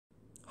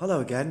Hello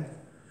again.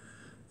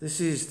 This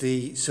is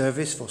the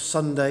service for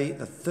Sunday,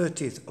 the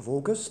 30th of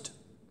August,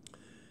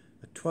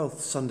 the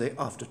 12th Sunday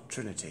after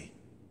Trinity.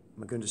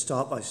 We're going to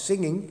start by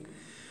singing,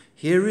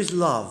 "Here is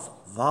Love,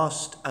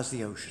 Vast as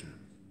the Ocean."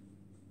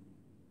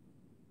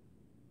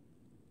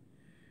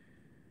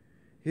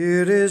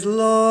 Here is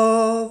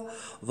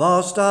love,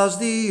 vast as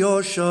the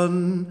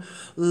ocean,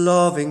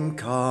 loving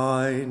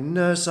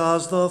kindness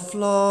as the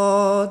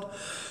flood.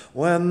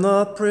 When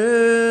the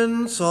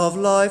Prince of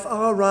Life,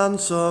 our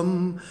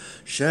ransom,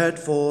 shed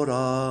for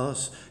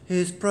us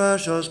his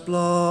precious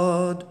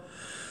blood.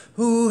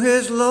 Who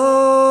his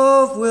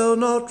love will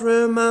not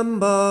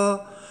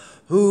remember,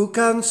 who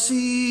can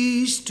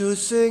cease to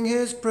sing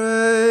his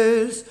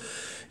praise?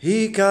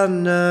 He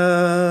can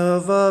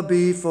never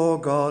be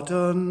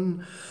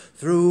forgotten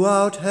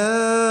throughout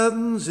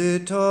heaven's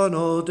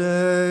eternal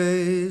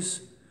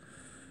days.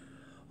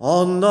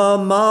 On the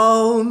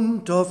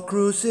mount of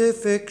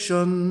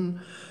crucifixion,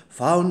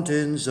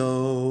 fountains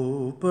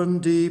open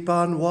deep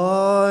and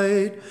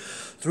wide.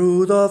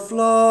 Through the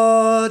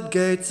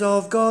floodgates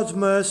of God's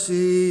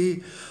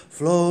mercy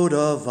flowed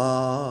a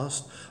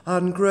vast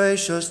and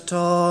gracious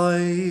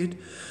tide.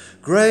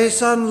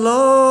 Grace and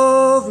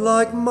love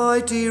like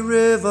mighty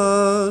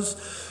rivers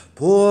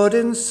poured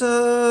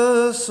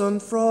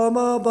incessant from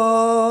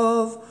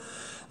above,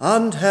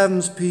 and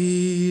heaven's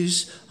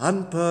peace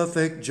and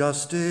perfect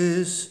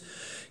justice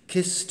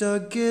kissed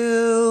a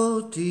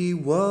guilty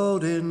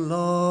world in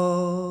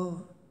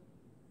love.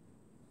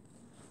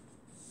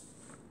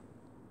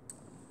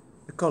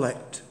 The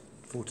collect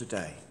for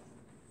today.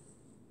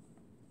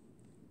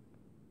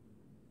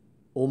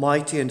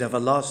 Almighty and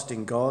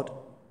everlasting God,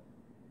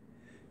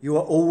 you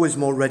are always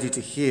more ready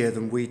to hear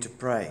than we to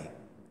pray,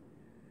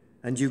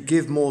 and you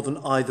give more than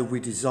either we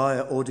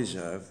desire or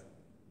deserve.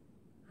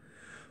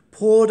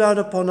 Pour down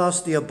upon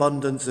us the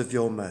abundance of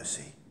your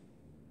mercy,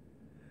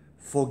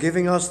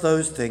 forgiving us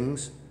those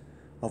things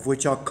of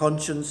which our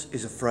conscience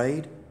is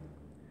afraid,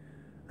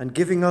 and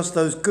giving us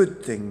those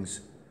good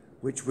things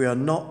which we are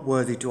not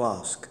worthy to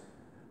ask,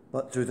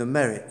 but through the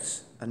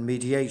merits and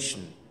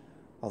mediation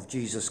of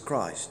Jesus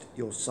Christ,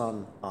 your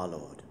Son, our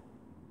Lord.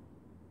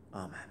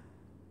 Amen.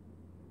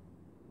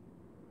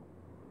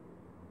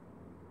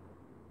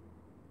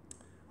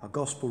 Our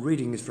gospel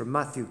reading is from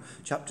Matthew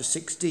chapter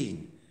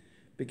 16,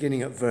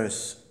 beginning at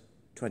verse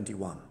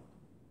 21.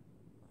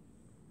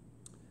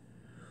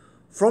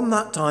 From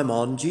that time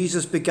on,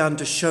 Jesus began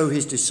to show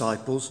his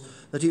disciples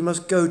that he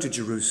must go to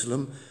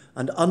Jerusalem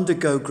and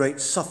undergo great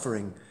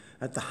suffering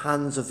at the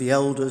hands of the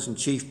elders and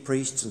chief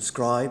priests and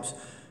scribes,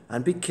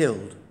 and be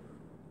killed,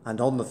 and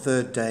on the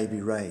third day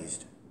be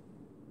raised.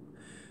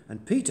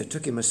 And Peter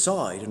took him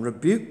aside and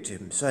rebuked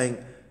him,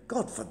 saying,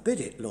 "God forbid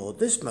it, Lord,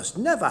 this must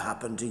never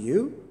happen to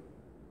you."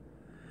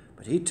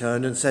 But he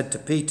turned and said to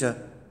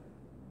Peter,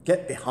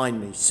 "Get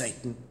behind me,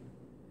 Satan.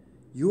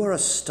 You are a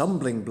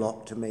stumbling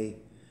block to me,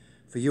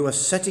 for you are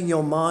setting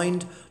your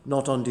mind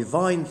not on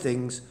divine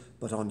things,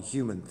 but on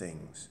human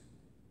things."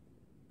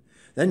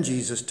 Then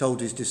Jesus told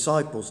his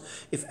disciples,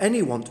 "If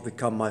any want to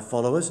become my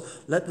followers,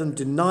 let them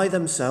deny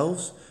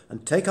themselves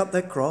and take up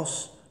their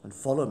cross and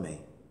follow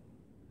me.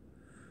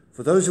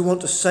 For those who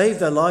want to save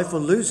their life will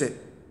lose it,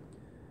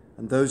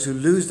 and those who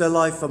lose their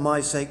life for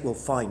my sake will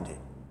find it.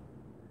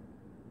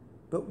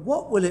 But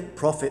what will it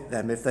profit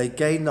them if they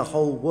gain the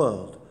whole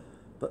world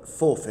but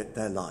forfeit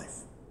their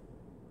life?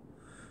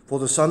 For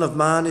the Son of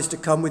Man is to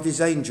come with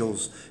his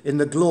angels in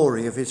the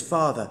glory of his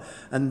Father,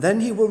 and then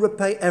he will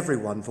repay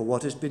everyone for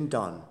what has been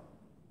done.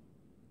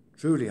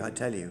 Truly, I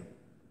tell you,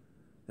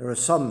 there are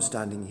some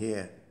standing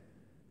here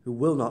who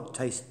will not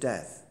taste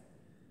death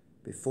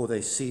before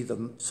they see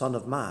the Son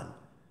of Man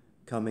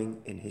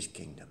coming in his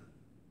kingdom."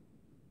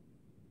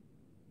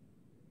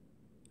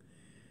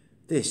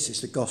 This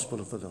is the gospel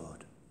of the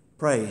Lord.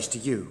 Praise to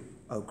you,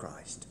 O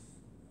Christ.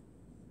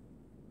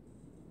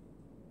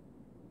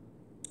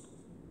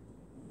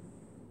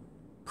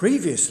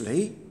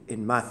 Previously,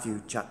 in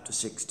Matthew chapter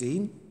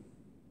 16,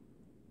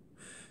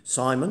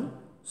 Simon,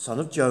 son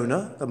of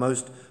Jonah, the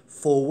most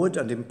forward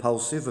and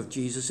impulsive of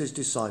Jesus'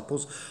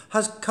 disciples,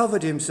 has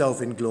covered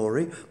himself in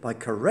glory by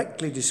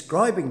correctly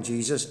describing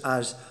Jesus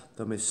as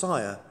the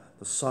Messiah,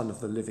 the Son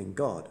of the living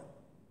God.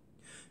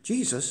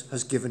 Jesus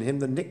has given him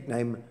the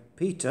nickname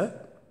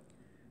Peter,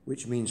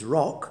 which means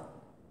rock,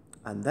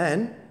 and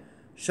then,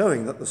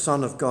 showing that the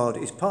Son of God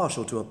is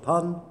partial to a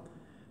pun,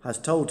 has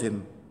told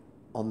him,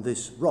 "On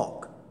this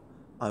rock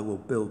I will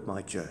build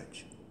my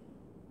church."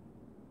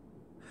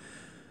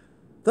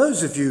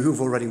 Those of you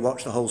who've already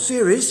watched the whole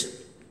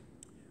series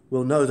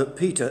will know that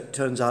Peter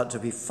turns out to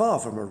be far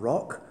from a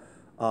rock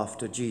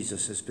after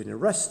Jesus has been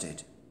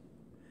arrested.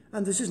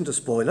 And this isn't a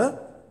spoiler.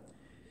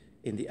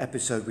 In the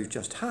episode we've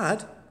just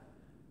had,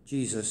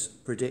 Jesus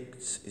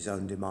predicts his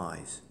own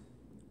demise.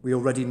 We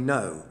already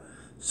know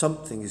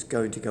something is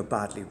going to go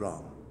badly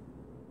wrong.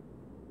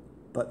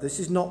 But this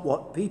is not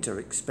what Peter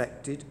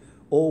expected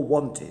or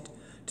wanted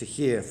to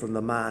hear from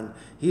the man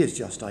he has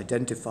just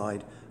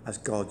identified as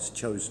God's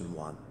chosen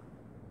one.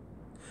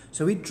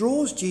 So he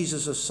draws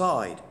Jesus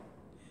aside,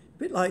 a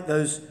bit like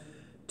those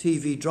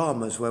TV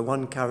dramas where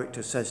one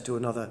character says to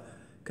another,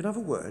 "Can I have a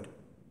word?"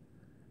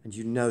 And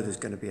you know there's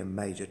going to be a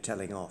major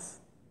telling off.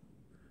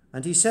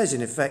 And he says,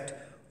 in effect,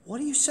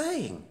 "What are you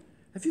saying?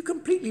 Have you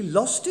completely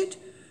lost it?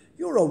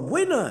 You're a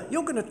winner.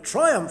 You're going to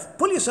triumph.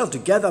 Pull yourself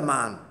together,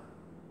 man."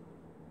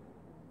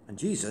 And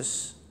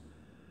Jesus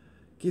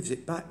gives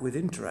it back with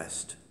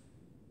interest.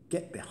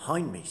 "Get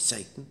behind me,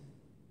 Satan."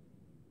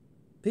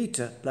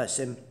 Peter, bless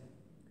him,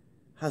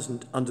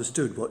 hasn't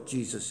understood what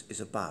Jesus is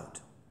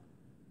about.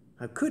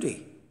 How could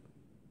he?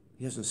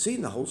 He hasn't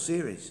seen the whole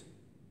series.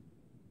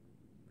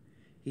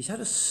 He's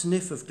had a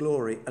sniff of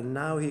glory, and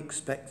now he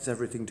expects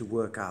everything to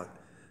work out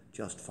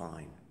just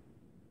fine.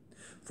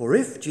 For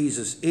if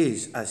Jesus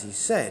is, as he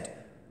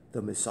said,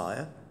 the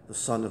Messiah, the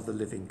Son of the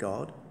living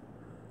God,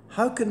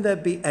 how can there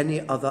be any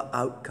other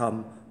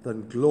outcome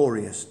than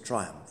glorious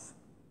triumph?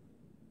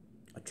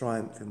 A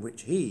triumph in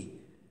which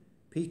he,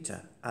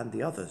 Peter, and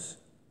the others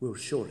will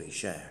surely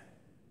share.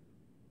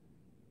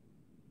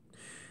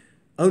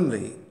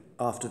 Only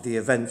after the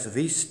events of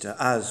Easter,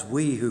 as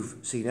we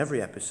who've seen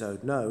every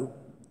episode know,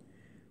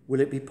 will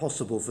it be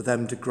possible for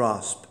them to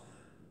grasp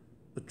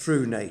the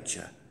true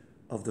nature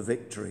of the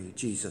victory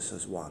Jesus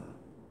has won.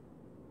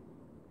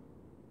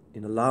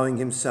 In allowing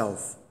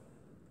himself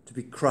to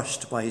be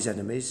crushed by his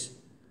enemies,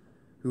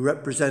 who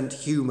represent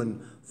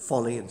human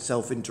folly and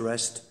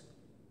self-interest,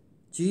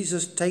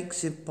 Jesus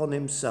takes upon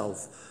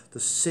himself the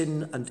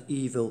sin and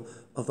evil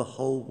of the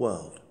whole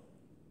world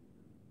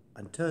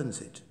and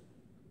turns it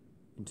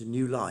into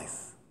new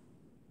life,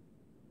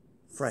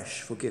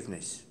 fresh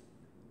forgiveness,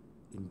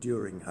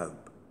 enduring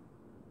hope.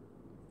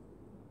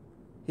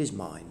 His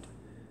mind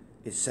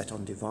is set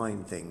on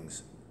divine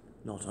things,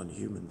 not on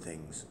human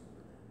things.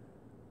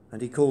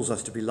 And he calls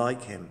us to be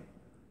like him,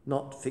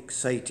 not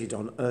fixated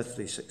on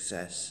earthly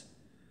success,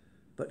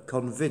 but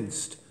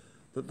convinced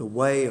that the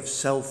way of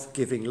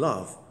self-giving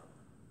love,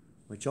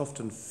 which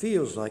often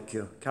feels like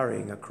you're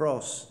carrying a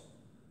cross,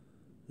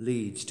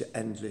 leads to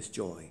endless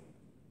joy,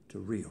 to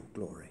real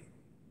glory.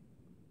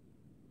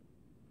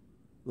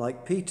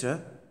 Like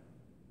Peter,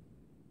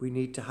 we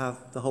need to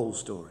have the whole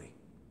story,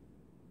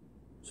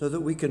 so that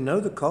we can know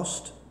the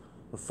cost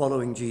of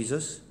following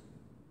Jesus.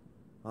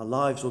 Our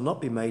lives will not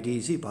be made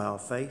easy by our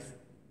faith,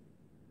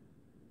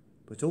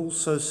 but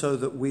also so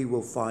that we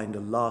will find a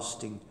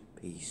lasting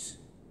peace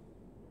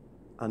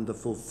and the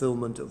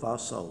fulfillment of our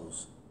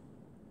souls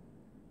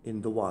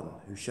in the one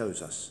who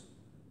shows us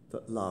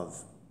that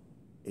love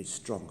is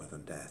stronger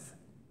than death.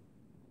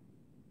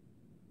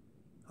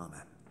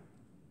 Amen.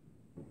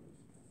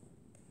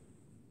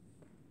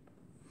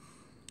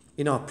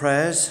 In our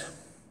prayers,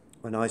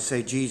 when I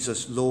say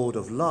Jesus, Lord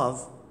of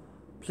love,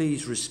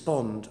 please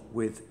respond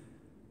with,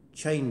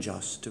 change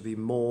us to be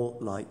more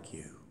like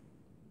you.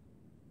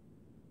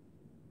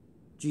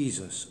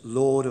 Jesus,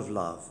 Lord of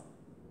love,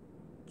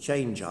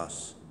 change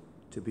us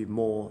to be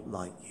more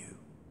like you.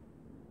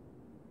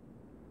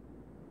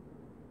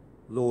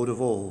 Lord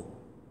of all,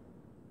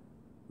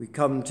 we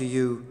come to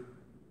you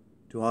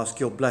to ask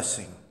your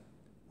blessing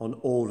on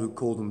all who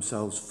call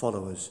themselves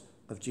followers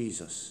of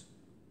Jesus,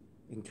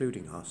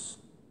 including us.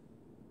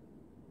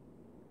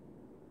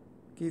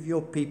 Give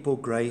your people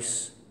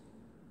grace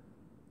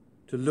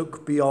to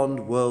look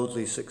beyond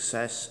worldly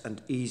success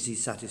and easy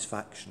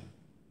satisfaction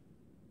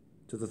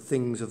to the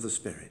things of the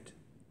Spirit,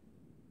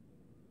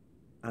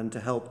 and to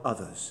help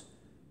others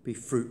be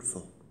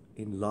fruitful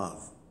in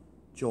love,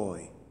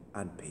 joy,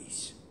 and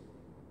peace.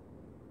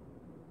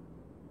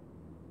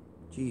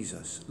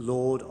 Jesus,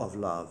 Lord of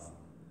love,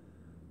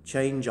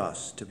 change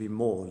us to be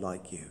more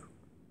like you.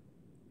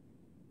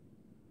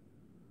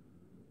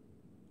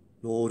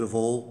 Lord of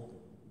all,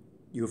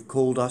 you have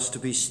called us to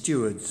be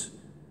stewards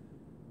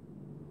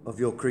of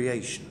your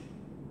creation.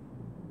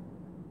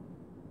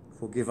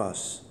 Forgive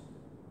us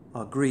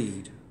our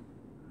greed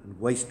and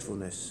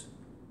wastefulness.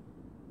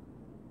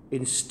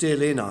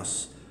 Instill in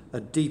us a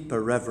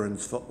deeper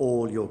reverence for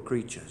all your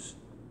creatures.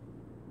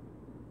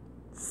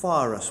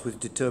 Fire us with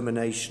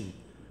determination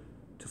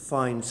to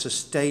find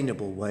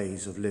sustainable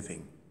ways of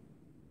living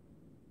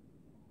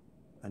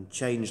and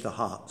change the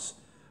hearts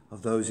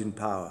of those in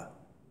power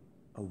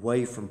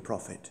away from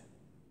profit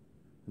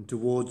and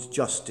towards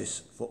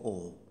justice for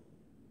all,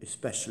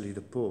 especially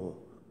the poor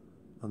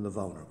and the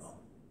vulnerable.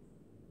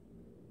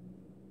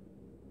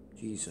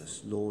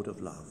 Jesus, Lord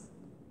of love,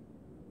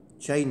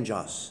 change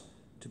us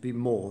to be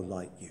more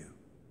like you.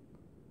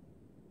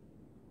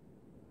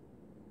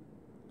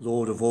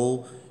 Lord of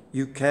all,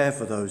 you care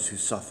for those who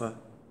suffer.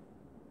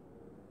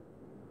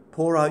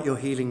 Pour out your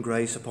healing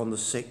grace upon the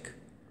sick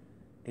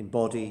in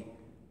body,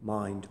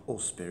 mind, or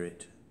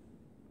spirit.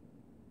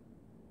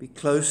 Be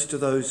close to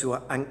those who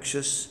are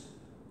anxious,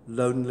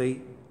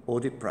 lonely, or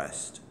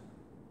depressed.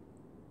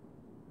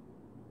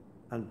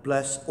 And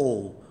bless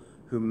all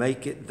who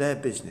make it their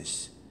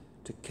business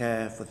to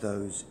care for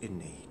those in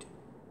need.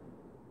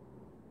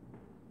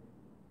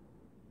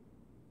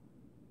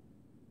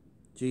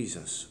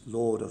 Jesus,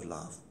 Lord of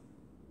love,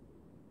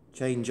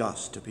 change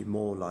us to be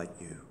more like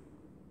you.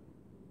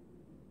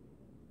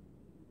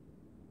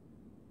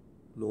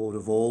 Lord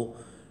of all,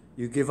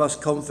 You give us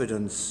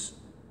confidence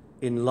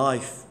in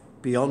life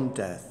beyond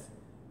death,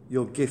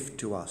 your gift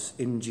to us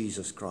in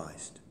Jesus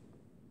Christ.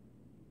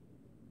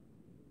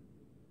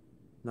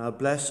 Now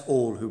bless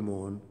all who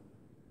mourn,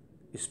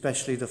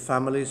 especially the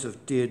families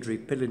of Deirdre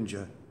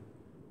Pillinger,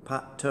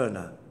 Pat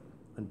Turner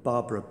and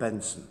Barbara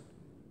Benson,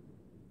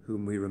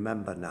 whom we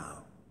remember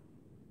now.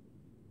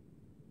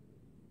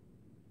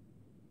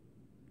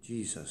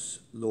 Jesus,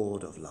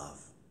 Lord of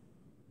love,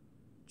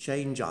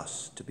 change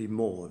us to be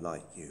more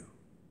like you.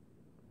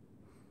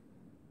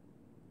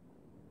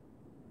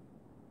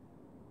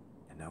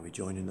 And now we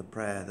join in the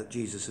prayer that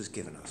Jesus has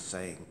given us,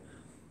 saying,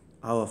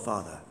 Our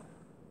Father,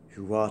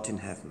 who art in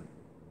heaven,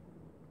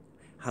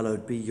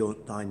 hallowed be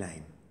thy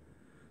name.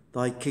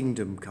 Thy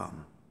kingdom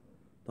come,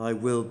 thy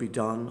will be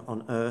done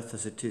on earth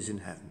as it is in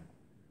heaven.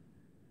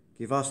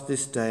 Give us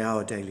this day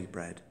our daily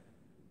bread,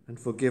 and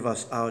forgive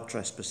us our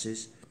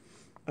trespasses,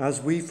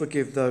 as we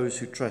forgive those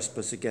who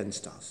trespass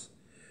against us.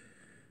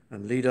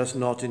 And lead us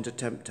not into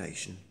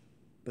temptation,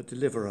 but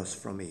deliver us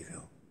from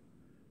evil.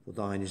 For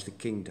thine is the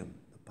kingdom,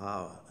 the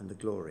power, and the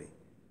glory,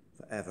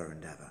 for ever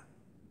and ever.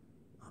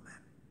 Amen.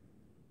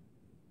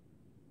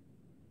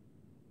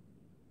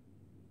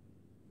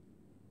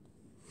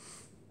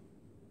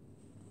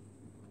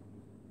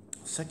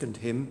 Second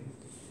hymn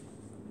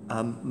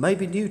may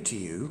be new to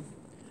you,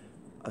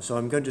 so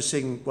I'm going to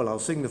sing, I'll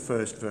sing the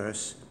first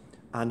verse,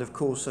 and of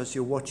course as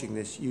you're watching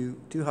this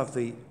you do have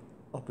the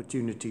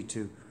opportunity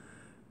to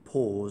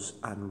pause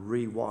and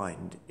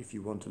rewind if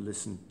you want to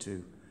listen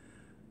to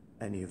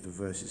any of the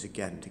verses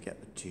again to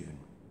get the tune.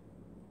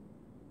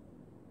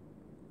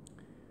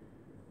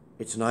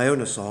 It's an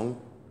Iona song.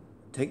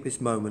 Take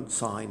this moment,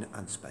 sign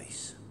and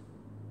space.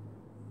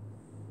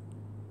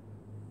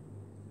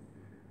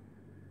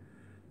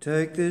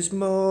 Take this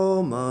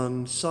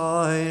moment,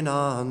 sign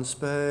and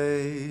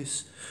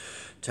space.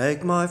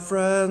 Take my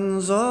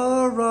friends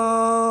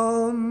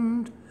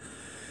around.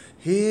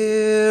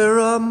 Here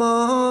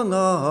among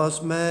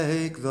us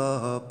make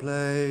the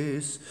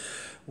place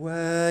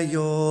where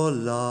your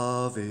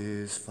love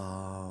is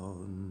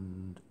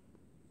found.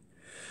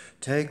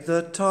 Take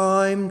the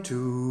time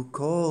to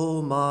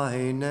call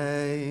my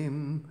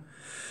name.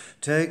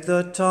 Take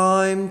the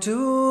time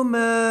to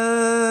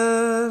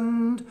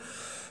mend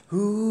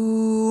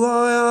who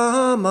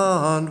I am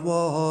and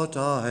what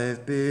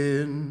I've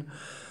been,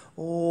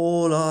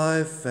 all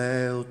I've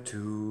failed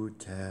to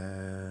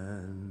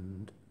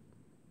tend.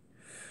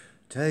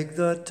 Take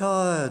the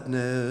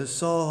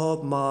tiredness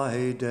of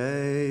my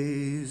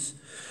days,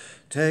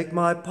 take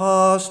my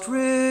past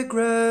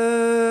regret,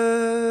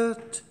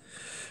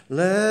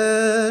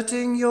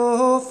 letting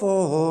your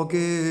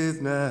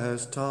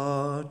forgiveness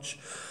touch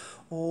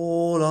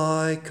all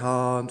I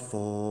can't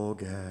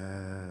forget.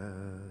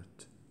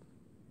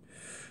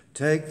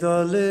 Take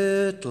the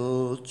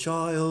little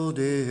child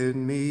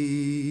in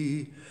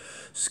me,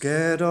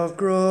 scared of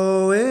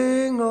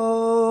growing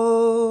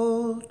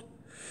old.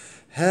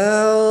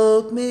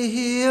 Help me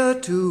here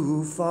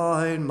to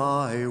find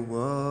my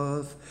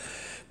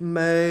worth,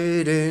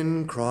 made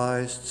in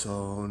Christ's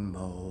own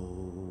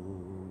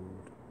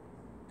mold.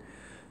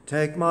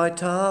 Take my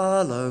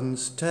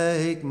talents,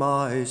 take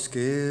my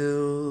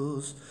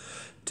skills,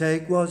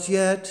 take what's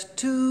yet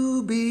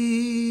to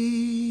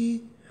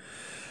be.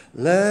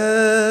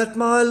 Let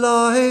my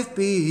life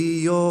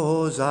be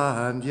yours,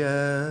 and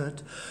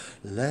yet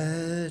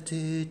let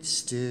it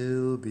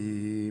still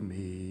be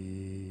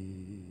me.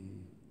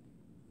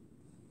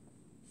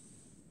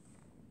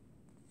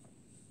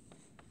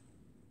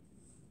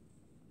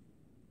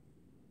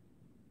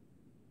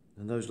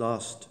 And those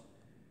last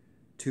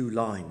two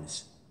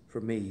lines,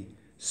 for me,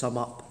 sum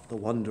up the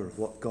wonder of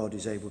what God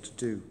is able to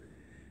do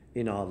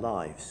in our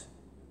lives.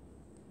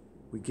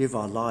 We give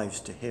our lives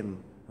to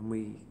him, and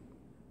we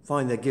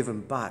find they're given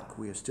back.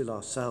 We are still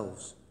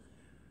ourselves.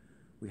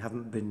 We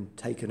haven't been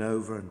taken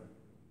over and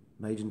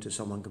made into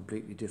someone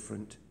completely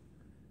different.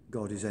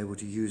 God is able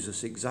to use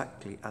us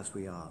exactly as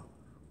we are.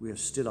 We are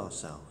still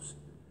ourselves,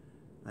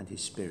 and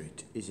his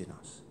Spirit is in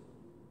us.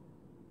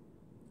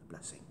 A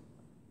blessing.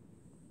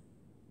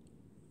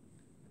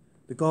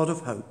 The God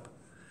of hope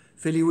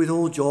fill you with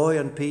all joy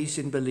and peace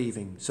in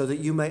believing, so that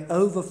you may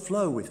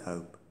overflow with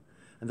hope,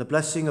 and the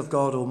blessing of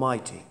God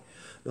Almighty,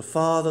 the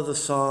Father, the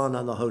Son,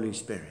 and the Holy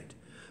Spirit,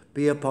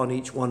 be upon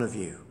each one of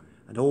you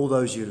and all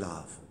those you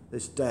love,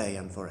 this day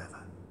and forever.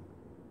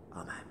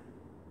 Amen.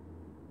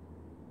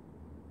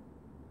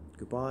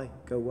 Goodbye.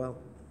 Go well.